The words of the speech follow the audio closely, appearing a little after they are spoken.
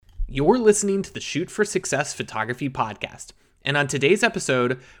You're listening to the Shoot for Success Photography Podcast. And on today's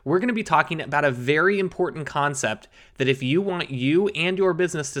episode, we're going to be talking about a very important concept that if you want you and your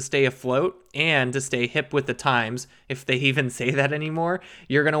business to stay afloat and to stay hip with the times, if they even say that anymore,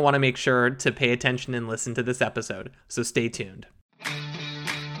 you're going to want to make sure to pay attention and listen to this episode. So stay tuned.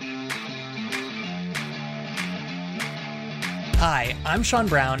 Hi, I'm Sean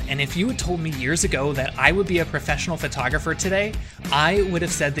Brown, and if you had told me years ago that I would be a professional photographer today, I would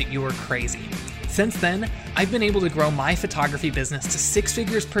have said that you were crazy. Since then, I've been able to grow my photography business to 6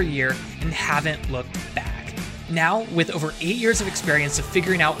 figures per year and haven't looked back. Now, with over 8 years of experience of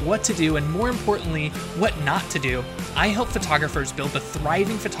figuring out what to do and more importantly, what not to do, I help photographers build the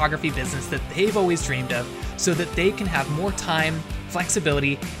thriving photography business that they've always dreamed of so that they can have more time,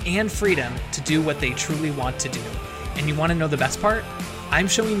 flexibility, and freedom to do what they truly want to do. And you want to know the best part? I'm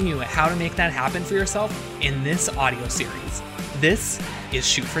showing you how to make that happen for yourself in this audio series. This is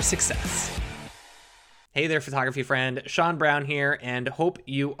Shoot for Success. Hey there, photography friend. Sean Brown here, and hope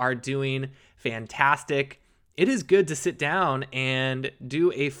you are doing fantastic. It is good to sit down and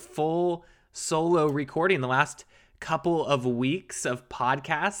do a full solo recording. The last couple of weeks of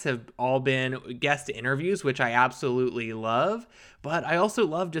podcasts have all been guest interviews, which I absolutely love. But I also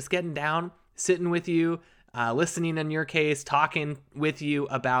love just getting down, sitting with you, listening in your case, talking with you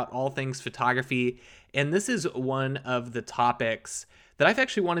about all things photography. And this is one of the topics that I've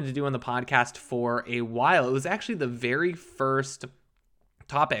actually wanted to do on the podcast for a while. It was actually the very first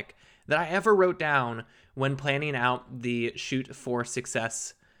topic that I ever wrote down when planning out the Shoot for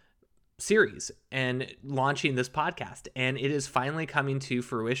Success series and launching this podcast. And it is finally coming to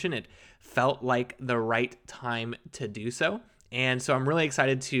fruition. It felt like the right time to do so. And so I'm really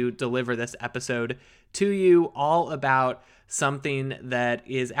excited to deliver this episode to you, all about something that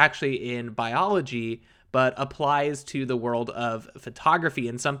is actually in biology, but applies to the world of photography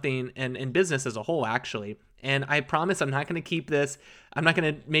and something and in business as a whole, actually. And I promise I'm not going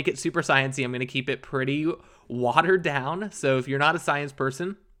to make it super sciencey. I'm going to keep it pretty watered down. So if you're not a science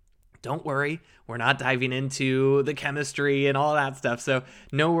person, don't worry, we're not diving into the chemistry and all that stuff, so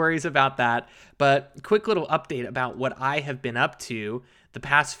no worries about that. But quick little update about what I have been up to the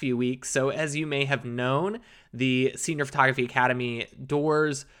past few weeks. So as you may have known, the Senior Photography Academy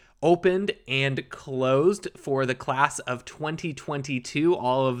doors opened and closed for the class of 2022,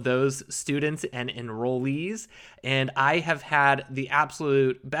 all of those students and enrollees. And I have had the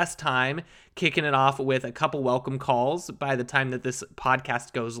absolute best time kicking it off with a couple welcome calls by the time that this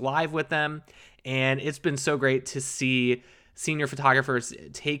podcast goes live with them. And it's been so great to see senior photographers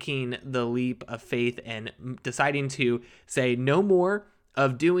taking the leap of faith and deciding to say no more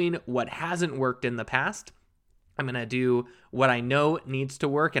of doing what hasn't worked in the past. I'm going to do what I know needs to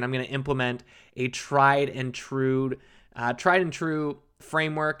work, and I'm going to implement a tried and true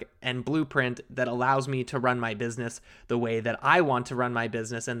framework and blueprint that allows me to run my business the way that I want to run my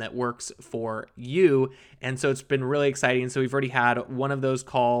business and that works for you. And so it's been really exciting. So we've already had one of those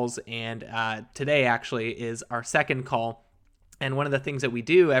calls, and today actually is our second call. And one of the things that we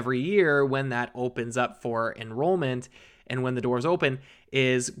do every year when that opens up for enrollment and when the doors open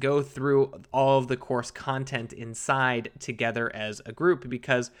is go through all of the course content inside together as a group.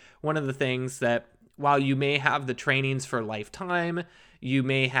 Because one of the things that, while you may have the trainings for lifetime, you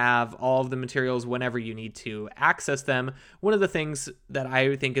may have all of the materials whenever you need to access them, one of the things that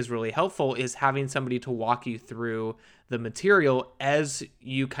I think is really helpful is having somebody to walk you through the material as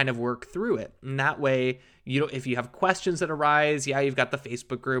you kind of work through it. And that way, if you have questions that arise, you've got the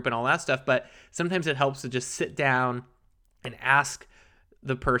Facebook group and all that stuff, but sometimes it helps to just sit down and ask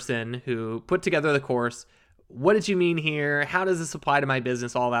the person who put together the course, what did you mean here? How does this apply to my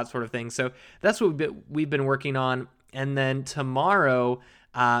business? All that sort of thing. So that's what we've been working on. And then tomorrow,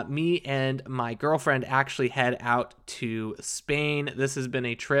 me and my girlfriend actually head out to Spain. This has been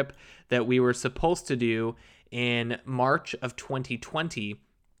a trip that we were supposed to do in March of 2020.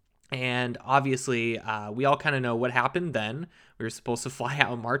 And obviously, we all kind of know what happened then. We were supposed to fly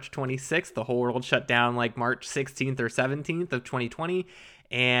out March 26th. The whole world shut down like March 16th or 17th of 2020.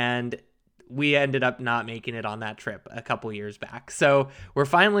 And we ended up not making it on that trip a couple years back. So we're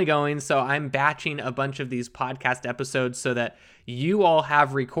finally going. So I'm batching a bunch of these podcast episodes so that you all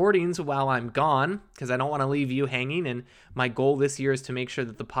have recordings while I'm gone, because I don't want to leave you hanging. And my goal this year is to make sure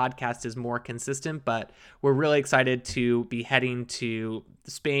that the podcast is more consistent. But we're really excited to be heading to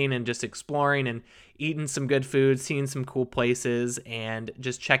Spain and just exploring and eating some good food, seeing some cool places, and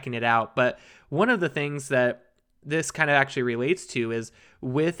just checking it out. But one of the things that this kind of actually relates to is,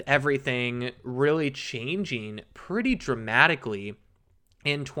 with everything really changing pretty dramatically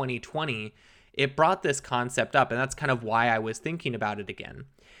in 2020 it brought this concept up, and that's kind of why I was thinking about it again.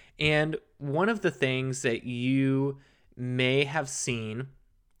 And one of the things that you may have seen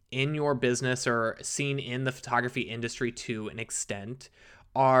in your business or seen in the photography industry to an extent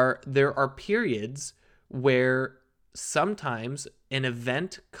there are periods where sometimes an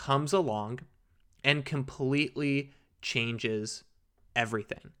event comes along and completely changes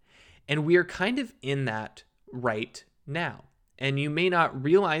everything. And we are kind of in that right now. And you may not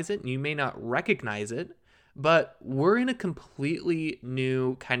realize it, you may not recognize it, but we're in a completely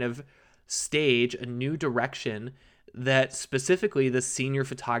new kind of stage, a new direction that specifically the senior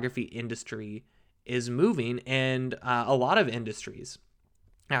photography industry is moving, and a lot of industries,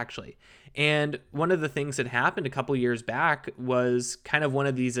 actually. And one of the things that happened a couple years back was kind of one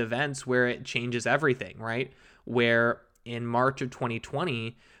of these events where it changes everything, right? Where in March of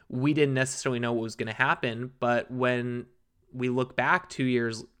 2020, we didn't necessarily know what was going to happen, but when we look back 2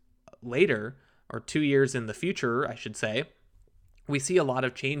 years later, or 2 years in the future, I should say, we see a lot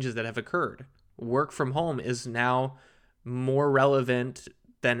of changes that have occurred. Work from home is now more relevant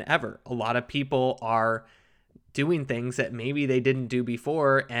than ever. A lot of people are doing things that maybe they didn't do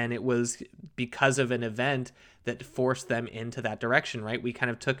before, and it was because of an event that forced them into that direction, right? We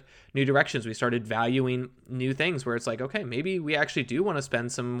kind of took new directions. We started valuing new things where it's like, okay, maybe we actually do want to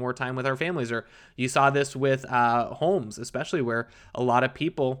spend some more time with our families. Or you saw this with homes, especially, where a lot of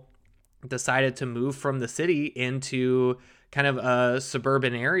people decided to move from the city into kind of a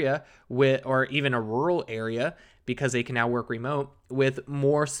suburban area or even a rural area, because they can now work remote with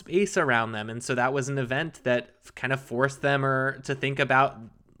more space around them. And so that was an event that kind of forced them to think about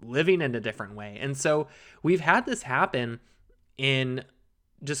living in a different way. And so we've had this happen in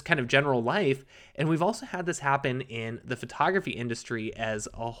just kind of general life. And we've also had this happen in the photography industry as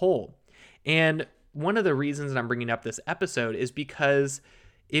a whole. And one of the reasons that I'm bringing up this episode is because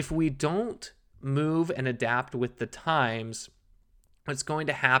if we don't move and adapt with the times, what's going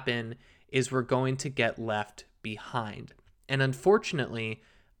to happen is we're going to get left behind. And unfortunately,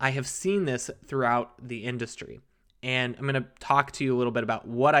 I have seen this throughout the industry. And I'm going to talk to you a little bit about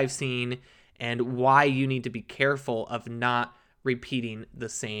what I've seen and why you need to be careful of not repeating the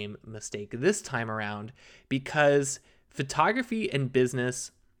same mistake this time around, because photography and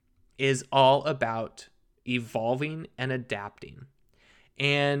business is all about evolving and adapting.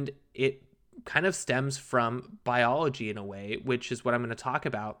 And it kind of stems from biology in a way, which is what I'm going to talk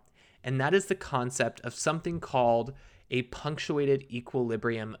about. And that is the concept of something called a punctuated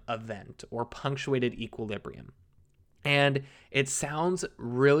equilibrium event, or punctuated equilibrium. And it sounds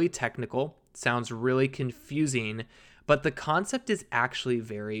really technical, sounds really confusing, but the concept is actually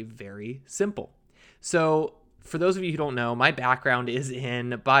very, very simple. So for those of you who don't know, my background is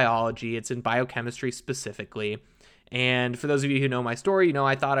in biology. It's in biochemistry specifically. And for those of you who know my story,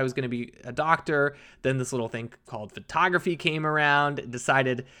 I thought I was going to be a doctor. Then this little thing called photography came around,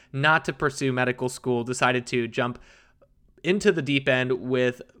 decided not to pursue medical school, decided to jump into the deep end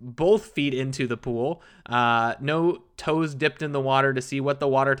with both feet into the pool. No toes dipped in the water to see what the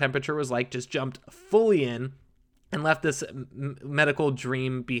water temperature was like, just jumped fully in and left this medical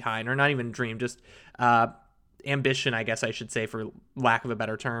dream behind, or not even dream, just ambition, I guess I should say, for lack of a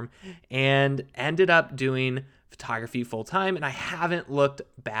better term, and ended up doing photography full time. And I haven't looked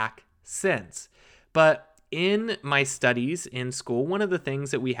back since. But in my studies in school, one of the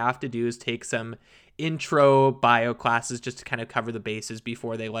things that we have to do is take some intro bio classes just to kind of cover the bases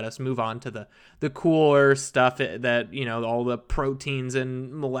before they let us move on to the cooler stuff that, all the proteins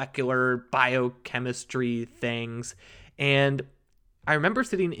and molecular biochemistry things. And I remember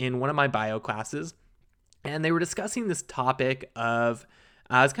sitting in one of my bio classes, and they were discussing this topic of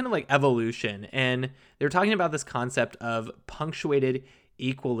it's kind of like evolution. And they were talking about this concept of punctuated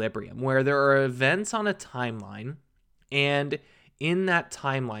equilibrium, where there are events on a timeline. And in that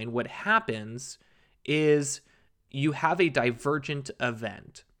timeline, what happens is you have a divergent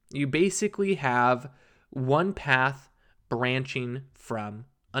event. You basically have one path branching from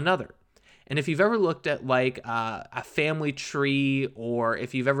another. And if you've ever looked at like a family tree, or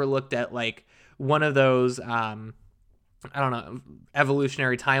if you've ever looked at like one of those,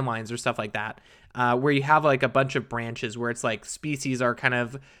 evolutionary timelines or stuff like that, where you have like a bunch of branches where it's like species are kind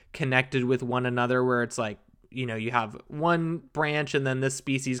of connected with one another, where it's like, you have one branch and then this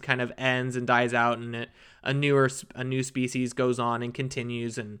species kind of ends and dies out, and a new species goes on and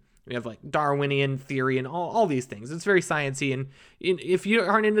continues, and we have like Darwinian theory and all these things. It's very sciencey, and if you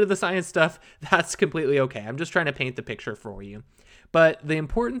aren't into the science stuff, that's completely okay. I'm just trying to paint the picture for you. But the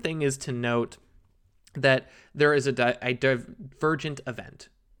important thing is to note that there is a divergent event,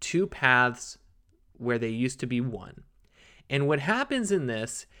 two paths where they used to be one. And what happens in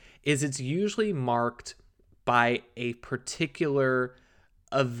this is it's usually marked by a particular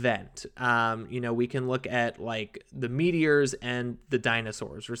event. We can look at like the meteors and the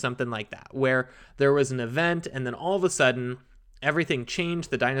dinosaurs or something like that, where there was an event and then all of a sudden everything changed.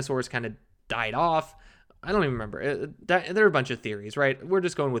 The dinosaurs kind of died off. I don't even remember. There are a bunch of theories, right? We're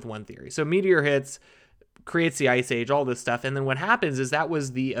just going with one theory. So meteor hits, creates the ice age, all this stuff. And then what happens is that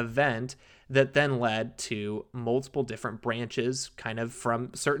was the event that then led to multiple different branches kind of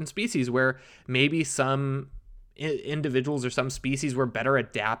from certain species, where maybe some individuals or some species were better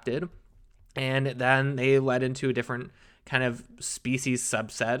adapted, and then they led into a different kind of species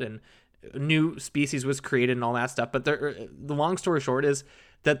subset, and new species was created and all that stuff. But the long story short is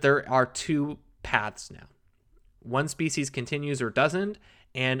that there are two paths now. One species continues or doesn't,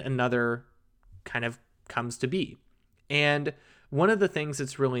 and another kind of comes to be. And one of the things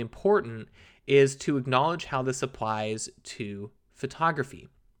that's really important is to acknowledge how this applies to photography.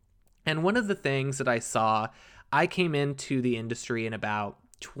 And one of the things that I saw, I came into the industry in about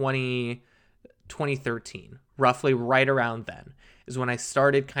 2013, roughly right around then, is when I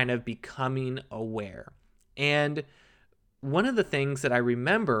started kind of becoming aware. And one of the things that I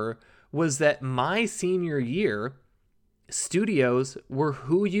remember was that my senior year, studios were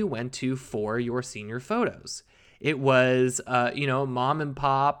who you went to for your senior photos. It was, mom and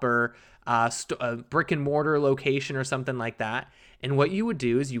pop or a brick and mortar location or something like that. And what you would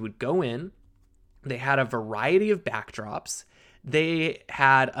do is you would go in. They had a variety of backdrops. They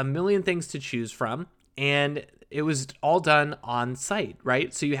had a million things to choose from, and it was all done on site,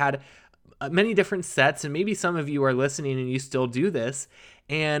 right? So you had many different sets, and maybe some of you are listening and you still do this.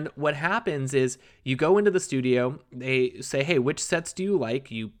 And what happens is you go into the studio, they say, hey, which sets do you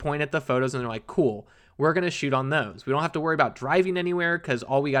like? You point at the photos and they're like, cool, we're going to shoot on those. We don't have to worry about driving anywhere because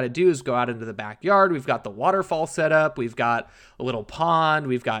all we got to do is go out into the backyard. We've got the waterfall set up. We've got a little pond.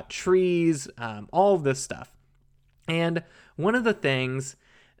 We've got trees, all of this stuff. And one of the things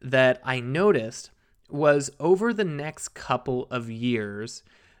that I noticed was over the next couple of years,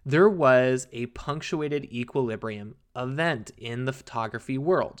 there was a punctuated equilibrium event in the photography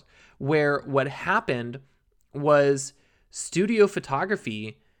world where what happened was studio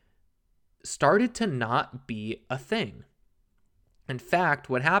photography started to not be a thing. In fact,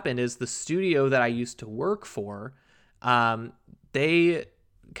 what happened is the studio that I used to work for, they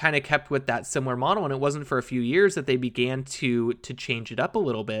kind of kept with that similar model, and it wasn't for a few years that they began to change it up a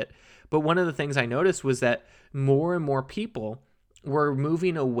little bit. But one of the things I noticed was that more and more people were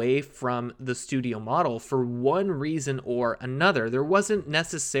moving away from the studio model for one reason or another. There wasn't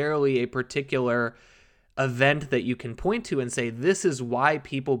necessarily a particular event that you can point to and say, this is why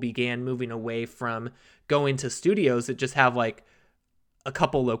people began moving away from going to studios that just have like a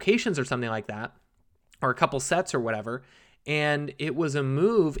couple locations or something like that, or a couple sets or whatever. And it was a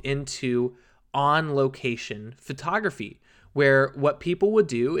move into on-location photography, where what people would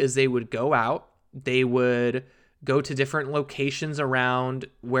do is they would go out, they would go to different locations around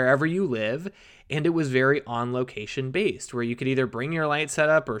wherever you live, and it was very on-location based, where you could either bring your light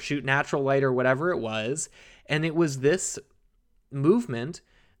setup or shoot natural light or whatever it was. And it was this movement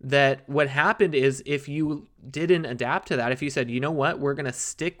that what happened is if you didn't adapt to that, if you said, you know what, we're going to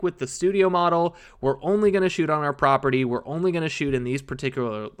stick with the studio model, we're only going to shoot on our property, we're only going to shoot in these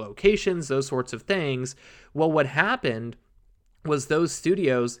particular locations, those sorts of things, well, what happened was those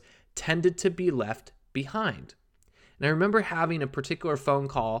studios tended to be left behind. And I remember having a particular phone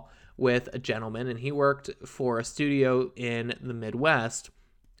call with a gentleman, and he worked for a studio in the Midwest.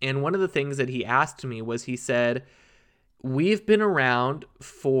 And one of the things that he asked me was, he said, we've been around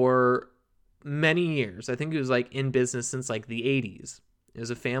for many years. I think it was like in business since like the 80s. It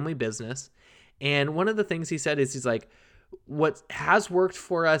was a family business. And one of the things he said is, he's like, what has worked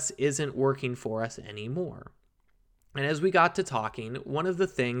for us isn't working for us anymore. And as we got to talking, one of the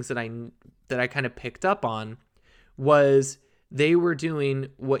things that I kind of picked up on was they were doing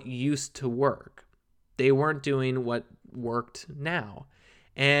what used to work. They weren't doing what worked now.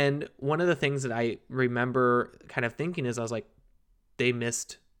 And one of the things that I remember kind of thinking is, I was like, they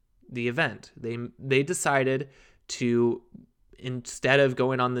missed the event. They decided to, instead of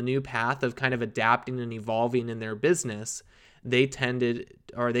going on the new path of kind of adapting and evolving in their business, they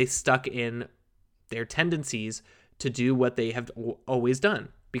stuck in their tendencies to do what they have always done,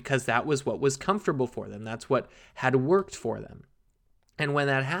 because that was what was comfortable for them. That's what had worked for them. And when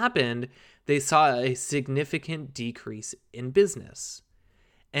that happened, they saw a significant decrease in business.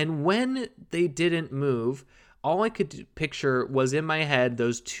 And when they didn't move, all I could picture was in my head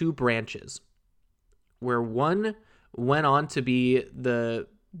those two branches, where one went on to be the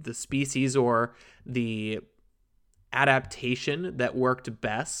species or the adaptation that worked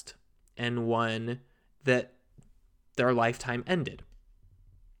best and one that their lifetime ended.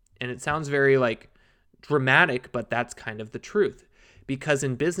 And it sounds very like dramatic, but that's kind of the truth. Because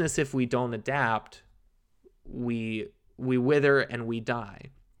in business, if we don't adapt, we wither and we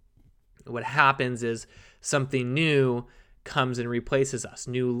die. What happens is something new comes and replaces us.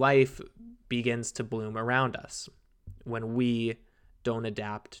 New life begins to bloom around us when we don't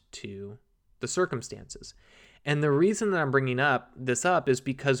adapt to the circumstances. And the reason that I'm bringing this up is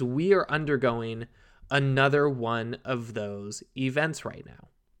because we are undergoing another one of those events right now.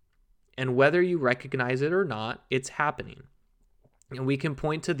 And whether you recognize it or not, it's happening. And we can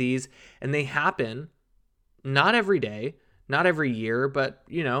point to these, and they happen not every day, not every year, but,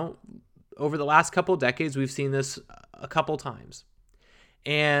 over the last couple of decades, we've seen this a couple times.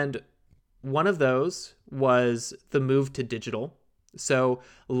 And one of those was the move to digital. So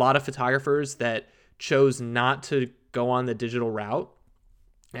a lot of photographers that chose not to go on the digital route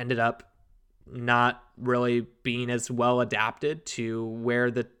ended up not really being as well adapted to where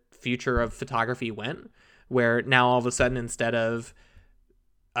the future of photography went, where now all of a sudden, instead of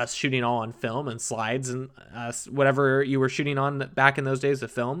us shooting all on film and slides and whatever you were shooting on back in those days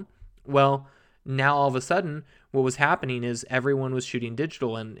of film, well, now all of a sudden what was happening is everyone was shooting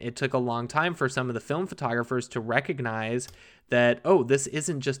digital, and it took a long time for some of the film photographers to recognize that, oh, this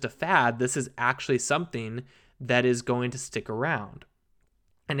isn't just a fad, this is actually something that is going to stick around.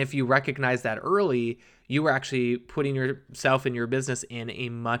 And if you recognize that early, you were actually putting yourself and your business in a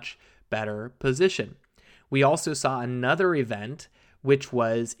much better position. We also saw another event, which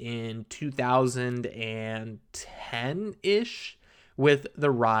was in 2010-ish, with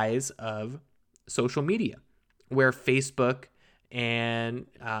the rise of social media, where Facebook and,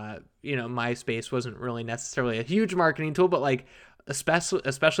 MySpace wasn't really necessarily a huge marketing tool, but like especially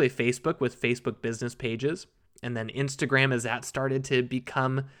Facebook with Facebook business pages. And then Instagram, as that started to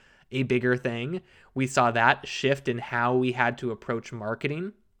become a bigger thing, we saw that shift in how we had to approach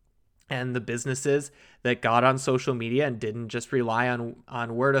marketing. And the businesses that got on social media and didn't just rely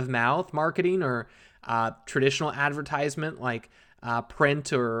on word of mouth marketing or traditional advertisement like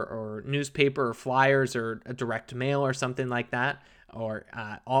print or newspaper or flyers or a direct mail or something like that, or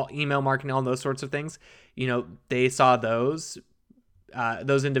all email marketing, all those sorts of things. They saw those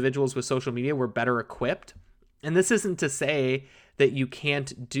individuals with social media were better equipped. And this isn't to say that you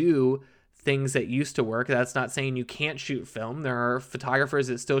can't do things that used to work. That's not saying you can't shoot film. There are photographers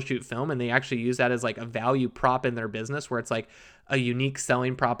that still shoot film, and they actually use that as like a value prop in their business, where it's like a unique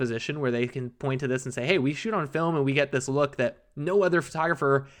selling proposition where they can point to this and say, hey, we shoot on film and we get this look that no other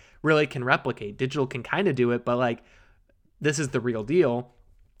photographer really can replicate. Digital can kind of do it, but like this is the real deal.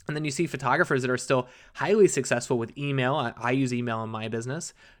 And then you see photographers that are still highly successful with email. I use email in my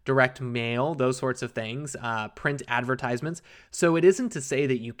business, direct mail, those sorts of things, print advertisements. So it isn't to say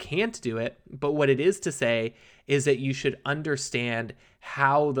that you can't do it, but what it is to say is that you should understand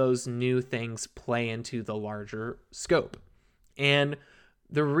how those new things play into the larger scope. And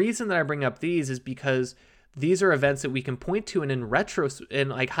the reason that I bring up these is because these are events that we can point to, and in retrospect,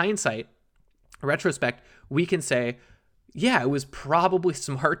 we can say, yeah, it was probably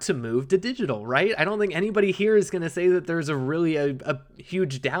smart to move to digital, right? I don't think anybody here is going to say that there's a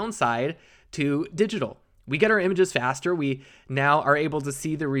huge downside to digital. We get our images faster. We now are able to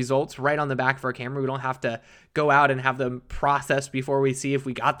see the results right on the back of our camera. We don't have to go out and have them processed before we see if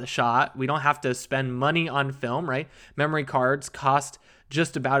we got the shot. We don't have to spend money on film, right? Memory cards cost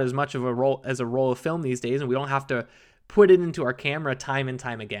just about as much of a roll of film these days, and we don't have to put it into our camera time and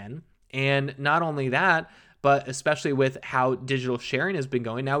time again. And not only that, but especially with how digital sharing has been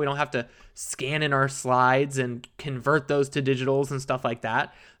going, now we don't have to scan in our slides and convert those to digitals and stuff like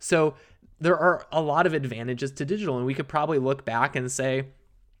that. So there are a lot of advantages to digital, and we could probably look back and say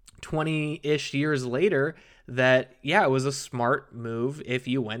 20-ish years later that, yeah, it was a smart move if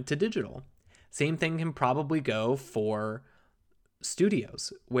you went to digital. Same thing can probably go for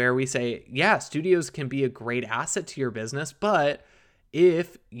studios, where we say, yeah, studios can be a great asset to your business, but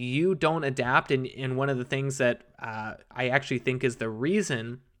if you don't adapt, and one of the things that I actually think is the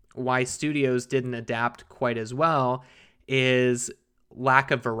reason why studios didn't adapt quite as well is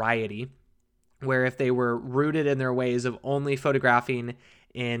lack of variety, where if they were rooted in their ways of only photographing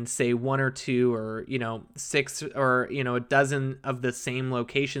in, say, one or two or, six or, a dozen of the same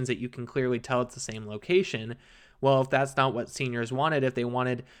locations that you can clearly tell it's the same location, well, if that's not what seniors wanted, if they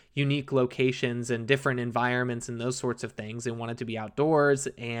wanted unique locations and different environments and those sorts of things, they wanted to be outdoors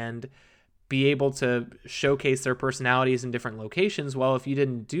and be able to showcase their personalities in different locations. Well, if you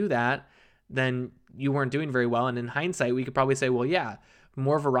didn't do that, then you weren't doing very well. And in hindsight, we could probably say, well, yeah,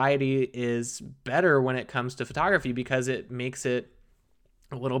 more variety is better when it comes to photography because it makes it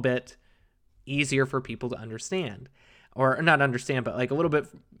a little bit easier for people to understand, or not understand, but like a little bit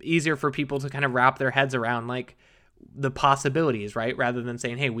easier for people to kind of wrap their heads around like the possibilities, right? Rather than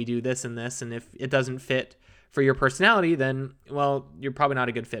saying, hey, we do this and this, and if it doesn't fit for your personality, then, well, you're probably not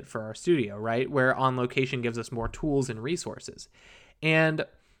a good fit for our studio, right? Where On Location gives us more tools and resources. And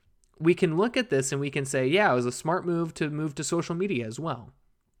we can look at this and we can say, yeah, it was a smart move to social media as well.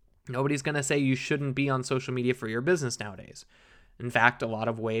 Nobody's going to say you shouldn't be on social media for your business nowadays. In fact, a lot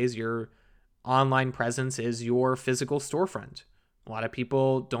of ways your online presence is your physical storefront. A lot of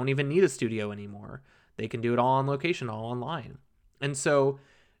people don't even need a studio anymore. They can do it all on location, all online. And so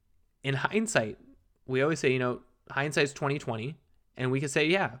in hindsight, we always say, hindsight's 2020, and we can say,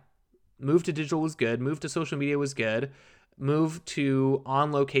 yeah, move to digital was good, move to social media was good, move to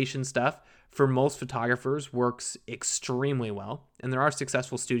on location stuff for most photographers works extremely well. And there are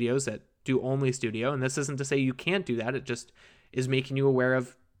successful studios that do only studio, and this isn't to say you can't do that. It just is making you aware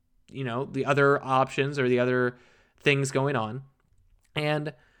of, the other options or the other things going on.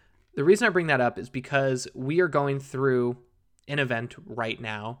 And the reason I bring that up is because we are going through an event right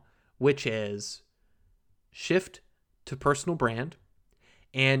now, which is shift to personal brand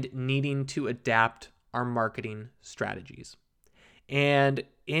and needing to adapt our marketing strategies. And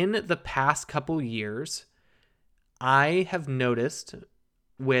in the past couple years, I have noticed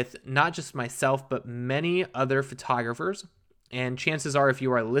with not just myself, but many other photographers, and chances are if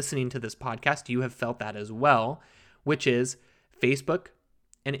you are listening to this podcast, you have felt that as well, which is Facebook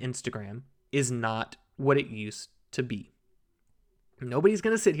and Instagram is not what it used to be. Nobody's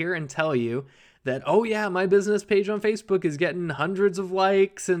going to sit here and tell you that, oh yeah, my business page on Facebook is getting hundreds of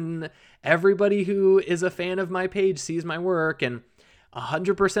likes and everybody who is a fan of my page sees my work and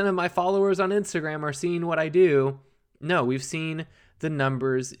 100% of my followers on Instagram are seeing what I do. No, we've seen the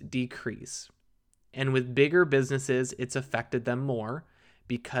numbers decrease. And with bigger businesses, it's affected them more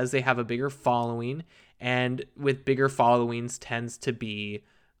because they have a bigger following, and with bigger followings tends to be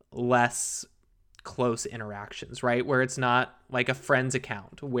less close interactions, right? Where it's not like a friend's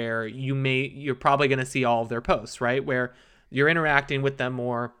account where you're probably going to see all of their posts, right? Where you're interacting with them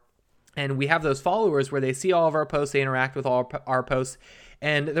more. And we have those followers where they see all of our posts, they interact with all our posts,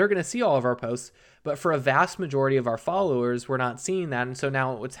 and they're going to see all of our posts. But for a vast majority of our followers, we're not seeing that. And so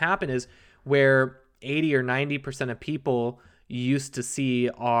now what's happened is where 80 or 90% of people used to see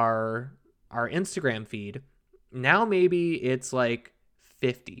our Instagram feed, now maybe it's like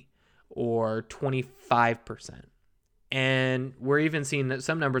 50 or 25%. And we're even seeing that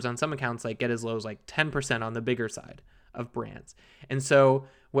some numbers on some accounts like get as low as like 10% on the bigger side of brands. And so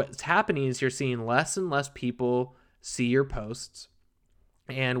what's happening is you're seeing less and less people see your posts.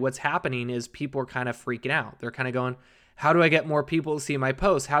 And what's happening is people are kind of freaking out. They're kind of going, how do I get more people to see my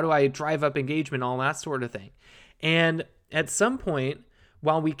posts? How do I drive up engagement? All that sort of thing. And at some point,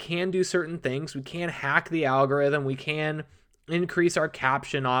 while we can do certain things, we can hack the algorithm, we can increase our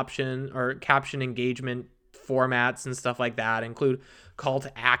caption option or caption engagement formats and stuff like that, include call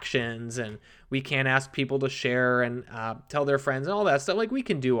to actions, and we can ask people to share and tell their friends and all that stuff. Like, we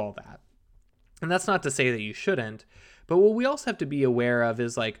can do all that. And that's not to say that you shouldn't, but what we also have to be aware of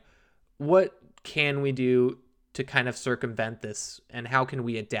is like, what can we do to kind of circumvent this, and how can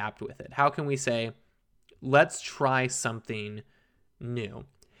we adapt with it? How can we say, let's try something new?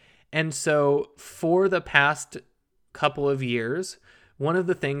 And so for the past couple of years, one of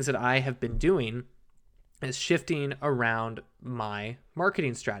the things that I have been doing is shifting around my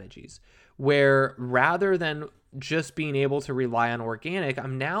marketing strategies, where rather than just being able to rely on organic,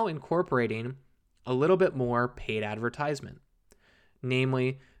 I'm now incorporating a little bit more paid advertisement,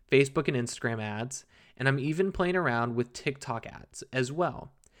 namely Facebook and Instagram ads, and I'm even playing around with TikTok ads as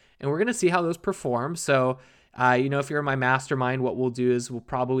well. And we're going to see how those perform. So, if you're in my mastermind, what we'll do is we'll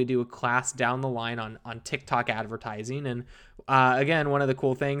probably do a class down the line on TikTok advertising. And again, one of the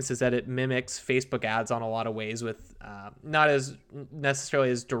cool things is that it mimics Facebook ads on a lot of ways with not as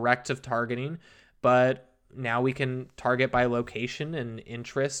necessarily as direct of targeting, but now we can target by location and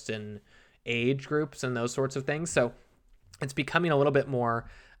interest and age groups and those sorts of things. So it's becoming a little bit more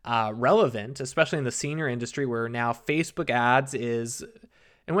relevant, especially in the senior industry, where now Facebook ads is,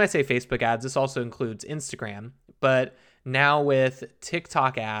 and when I say Facebook ads, this also includes Instagram, but now with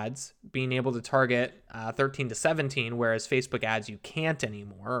TikTok ads being able to target 13 to 17, whereas Facebook ads you can't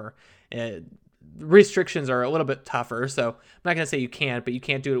anymore. Restrictions are a little bit tougher, so I'm not going to say you can't, but you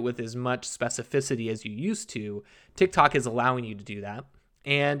can't do it with as much specificity as you used to. TikTok is allowing you to do that.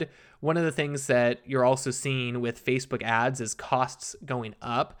 And one of the things that you're also seeing with Facebook ads is costs going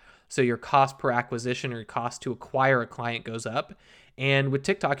up. So your cost per acquisition or your cost to acquire a client goes up. And with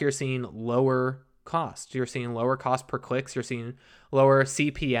TikTok, you're seeing lower costs. You're seeing lower cost per clicks. You're seeing lower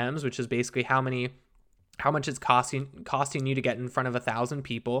CPMs, which is basically how much it's costing you to get in front of 1,000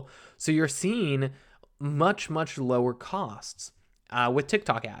 people. So you're seeing much lower costs with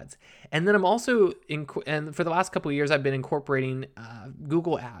TikTok ads. And then I'm also and for the last couple of years, I've been incorporating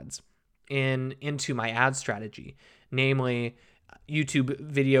Google ads into my ad strategy, namely YouTube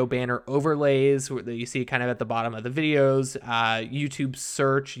video banner overlays that you see kind of at the bottom of the videos, YouTube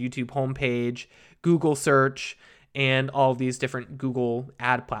search, YouTube homepage, Google search, and all these different Google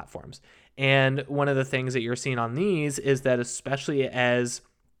ad platforms. And one of the things that you're seeing on these is that especially as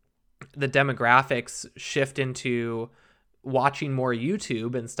the demographics shift into watching more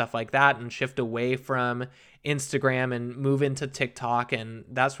YouTube and stuff like that and shift away from Instagram and move into TikTok and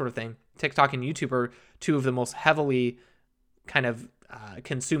that sort of thing. TikTok and YouTube are two of the most heavily kind of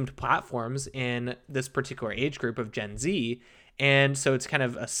consumed platforms in this particular age group of Gen Z. And so it's kind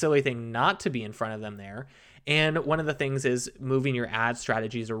of a silly thing not to be in front of them there. And one of the things is moving your ad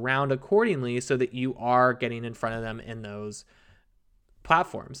strategies around accordingly so that you are getting in front of them in those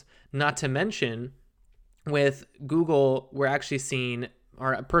platforms. Not to mention, with Google, we're actually seeing,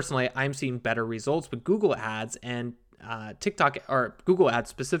 or personally, I'm seeing better results with Google ads and TikTok, or Google ads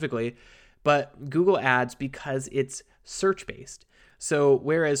specifically, but Google ads because it's search-based. So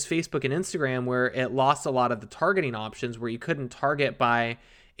whereas Facebook and Instagram, where it lost a lot of the targeting options, where you couldn't target by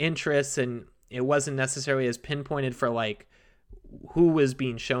interests and it wasn't necessarily as pinpointed for like who was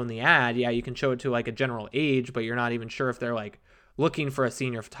being shown the ad. Yeah, you can show it to like a general age, but you're not even sure if they're like looking for a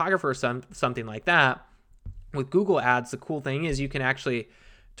senior photographer or something like that. With Google ads, the cool thing is you can actually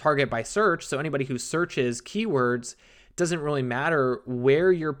target by search. So anybody who searches keywords, doesn't really matter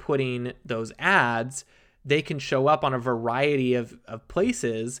where you're putting those ads, they can show up on a variety of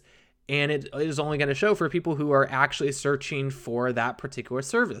places, and it is only going to show for people who are actually searching for that particular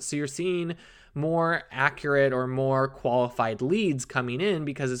service. So you're seeing more accurate or more qualified leads coming in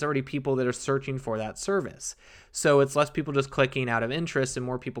because it's already people that are searching for that service. So it's less people just clicking out of interest and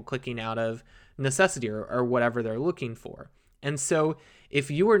more people clicking out of necessity or whatever they're looking for. And so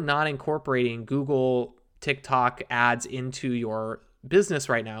if you are not incorporating Google, TikTok ads into your business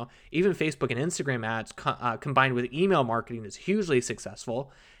right now, even Facebook and Instagram ads combined with email marketing is hugely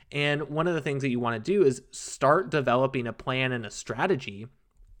successful. And one of the things that you want to do is start developing a plan and a strategy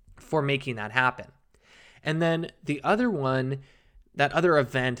for making that happen. And then the other one, that other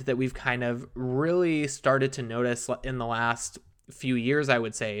event that we've kind of really started to notice in the last few years, I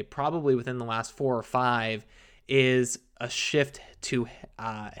would say, probably within the last 4 or 5, is a shift to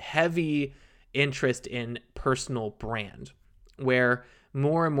heavy interest in personal brand, where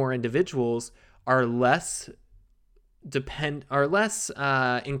more and more individuals are less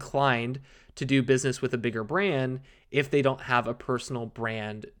inclined to do business with a bigger brand if they don't have a personal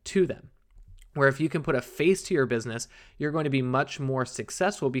brand to them. Where if you can put a face to your business, you're going to be much more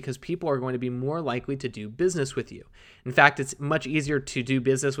successful because people are going to be more likely to do business with you. In fact, it's much easier to do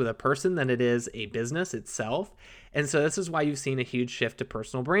business with a person than it is a business itself. And so this is why you've seen a huge shift to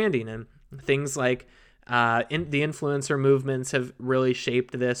personal branding, and things like the influencer movements have really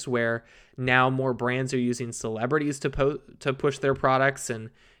shaped this, where now more brands are using celebrities to push their products. And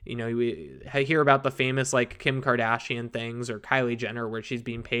I hear about the famous like Kim Kardashian things or Kylie Jenner, where she's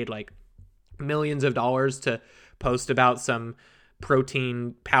being paid like millions of dollars to post about some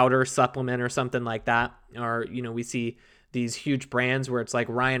protein powder supplement or something like that. Or we see these huge brands where it's like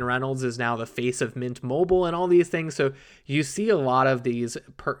Ryan Reynolds is now the face of Mint Mobile and all these things. So you see a lot of these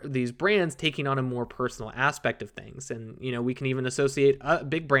brands taking on a more personal aspect of things. And we can even associate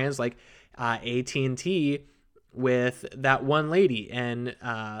big brands like AT&T with that one lady, and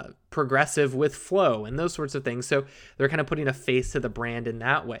Progressive with Flow and those sorts of things. So they're kind of putting a face to the brand in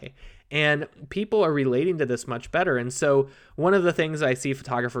that way. And people are relating to this much better. And so one of the things I see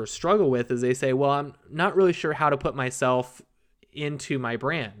photographers struggle with is they say, well, I'm not really sure how to put myself into my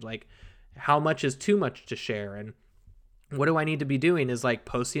brand. Like, how much is too much to share? And what do I need to be doing? Is like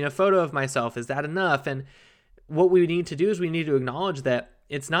posting a photo of myself, is that enough? And what we need to do is we need to acknowledge that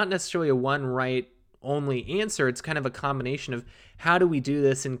it's not necessarily a one right only answer. It's kind of a combination of how do we do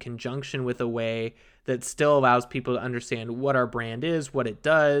this in conjunction with a way that still allows people to understand what our brand is, what it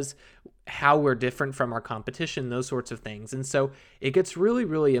does, how we're different from our competition, those sorts of things. And so it gets really,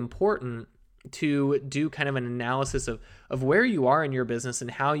 really important to do kind of an analysis of where you are in your business and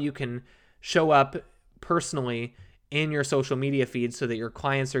how you can show up personally in your social media feed so that your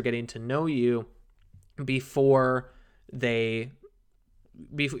clients are getting to know you before they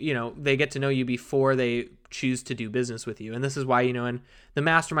they get to know you before they choose to do business with you. And this is why, in the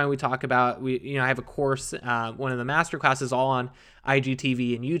mastermind we talk about, I have a course, one of the master classes all on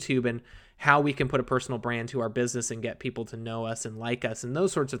IGTV and YouTube, and how we can put a personal brand to our business and get people to know us and like us and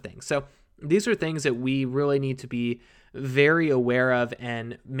those sorts of things. So these are things that we really need to be very aware of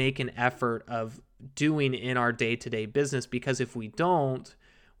and make an effort of doing in our day-to-day business, because if we don't,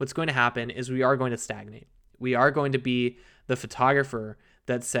 what's going to happen is we are going to stagnate. We are going to be the photographer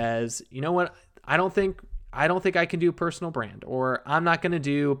that says, you know what, I don't think I can do personal brand, or I'm not going to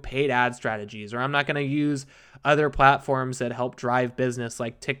do paid ad strategies, or I'm not going to use other platforms that help drive business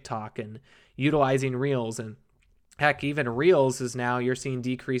like TikTok and utilizing Reels. And heck, even Reels is now, you're seeing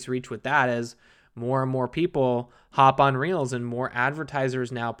decreased reach with that as more and more people hop on Reels and more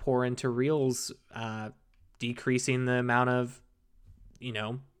advertisers now pour into Reels, decreasing the amount of,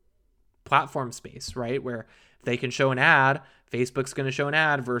 platform space, right? Where if they can show an ad, Facebook's going to show an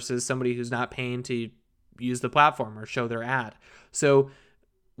ad versus somebody who's not paying to use the platform or show their ad. So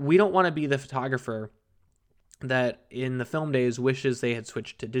we don't want to be the photographer that in the film days wishes they had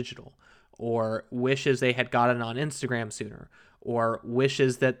switched to digital, or wishes they had gotten on Instagram sooner, or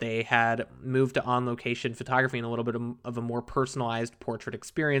wishes that they had moved to on-location photography and a little bit of a more personalized portrait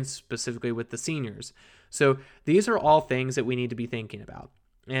experience, specifically with the seniors. So these are all things that we need to be thinking about.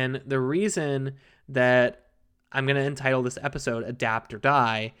 And the reason that I'm going to entitle this episode Adapt or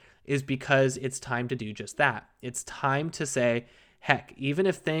Die is because it's time to do just that. It's time to say, heck, even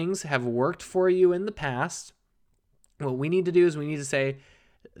if things have worked for you in the past, what we need to do is we need to say,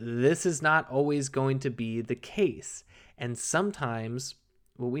 this is not always going to be the case. And sometimes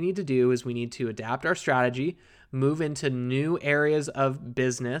what we need to do is we need to adapt our strategy, move into new areas of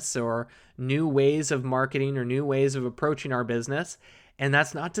business or new ways of marketing or new ways of approaching our business. And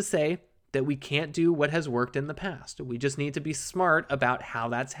that's not to say that we can't do what has worked in the past. We just need to be smart about how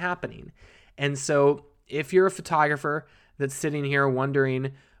that's happening. And so if you're a photographer that's sitting here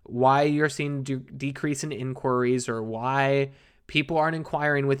wondering why you're seeing decrease in inquiries or why people aren't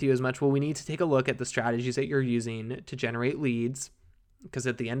inquiring with you as much, well, we need to take a look at the strategies that you're using to generate leads, because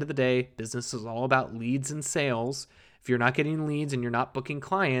at the end of the day, business is all about leads and sales. If you're not getting leads and you're not booking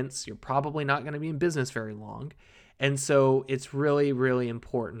clients, you're probably not going to be in business very long. And so it's really, really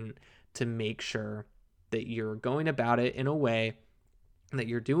important to make sure that you're going about it in a way that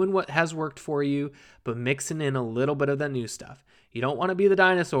you're doing what has worked for you, but mixing in a little bit of the new stuff. You don't want to be the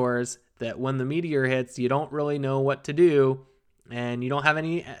dinosaurs that when the meteor hits, you don't really know what to do, and you don't have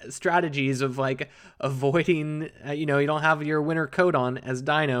any strategies of like avoiding, you don't have your winter coat on as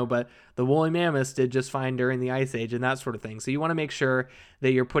Dino, but the woolly mammoths did just fine during the Ice Age and that sort of thing. So you want to make sure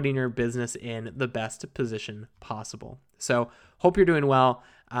that you're putting your business in the best position possible. So hope you're doing well.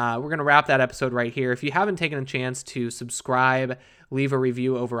 We're going to wrap that episode right here. If you haven't taken a chance to subscribe, leave a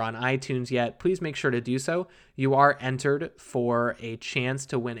review over on iTunes yet, please make sure to do so. You are entered for a chance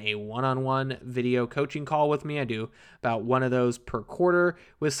to win a one-on-one video coaching call with me. I do about one of those per quarter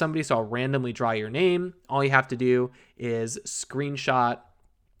with somebody, so I'll randomly draw your name. All you have to do is screenshot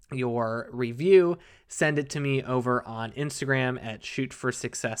your review, send it to me over on Instagram at Shoot for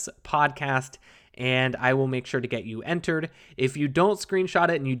Success Podcast, and I will make sure to get you entered. If you don't screenshot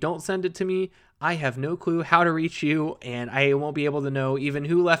it and you don't send it to me, I have no clue how to reach you, and I won't be able to know even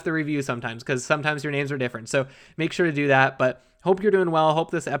who left the review sometimes, because sometimes your names are different. So make sure to do that. But hope you're doing well. Hope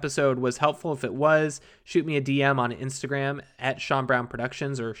this episode was helpful. If it was, shoot me a DM on Instagram at Sean Brown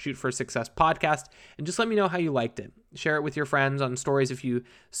Productions or Shoot for Success Podcast, and just let me know how you liked it. Share it with your friends on stories if you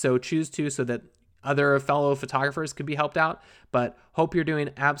so choose to, so that other fellow photographers could be helped out. But hope you're doing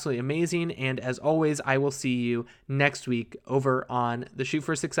absolutely amazing. And as always, I will see you next week over on the Shoot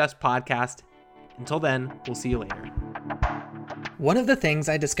for Success podcast. Until then, we'll see you later. One of the things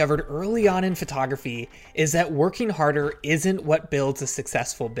I discovered early on in photography is that working harder isn't what builds a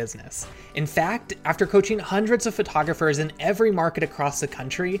successful business. In fact, after coaching hundreds of photographers in every market across the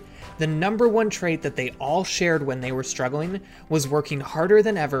country, the number one trait that they all shared when they were struggling was working harder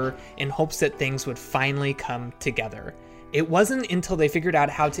than ever in hopes that things would finally come together. It wasn't until they figured out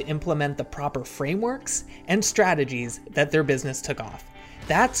how to implement the proper frameworks and strategies that their business took off.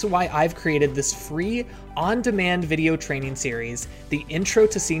 That's why I've created this free on-demand video training series, the Intro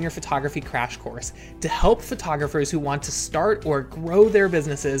to Senior Photography Crash Course, to help photographers who want to start or grow their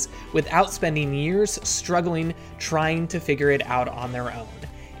businesses without spending years struggling trying to figure it out on their own.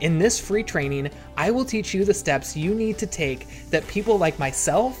 In this free training, I will teach you the steps you need to take that people like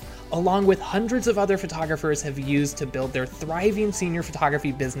myself, along with hundreds of other photographers, have used to build their thriving senior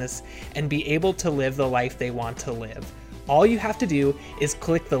photography business and be able to live the life they want to live. All you have to do is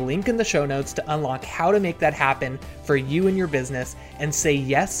click the link in the show notes to unlock how to make that happen for you and your business and say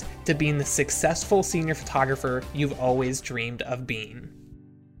yes to being the successful senior photographer you've always dreamed of being.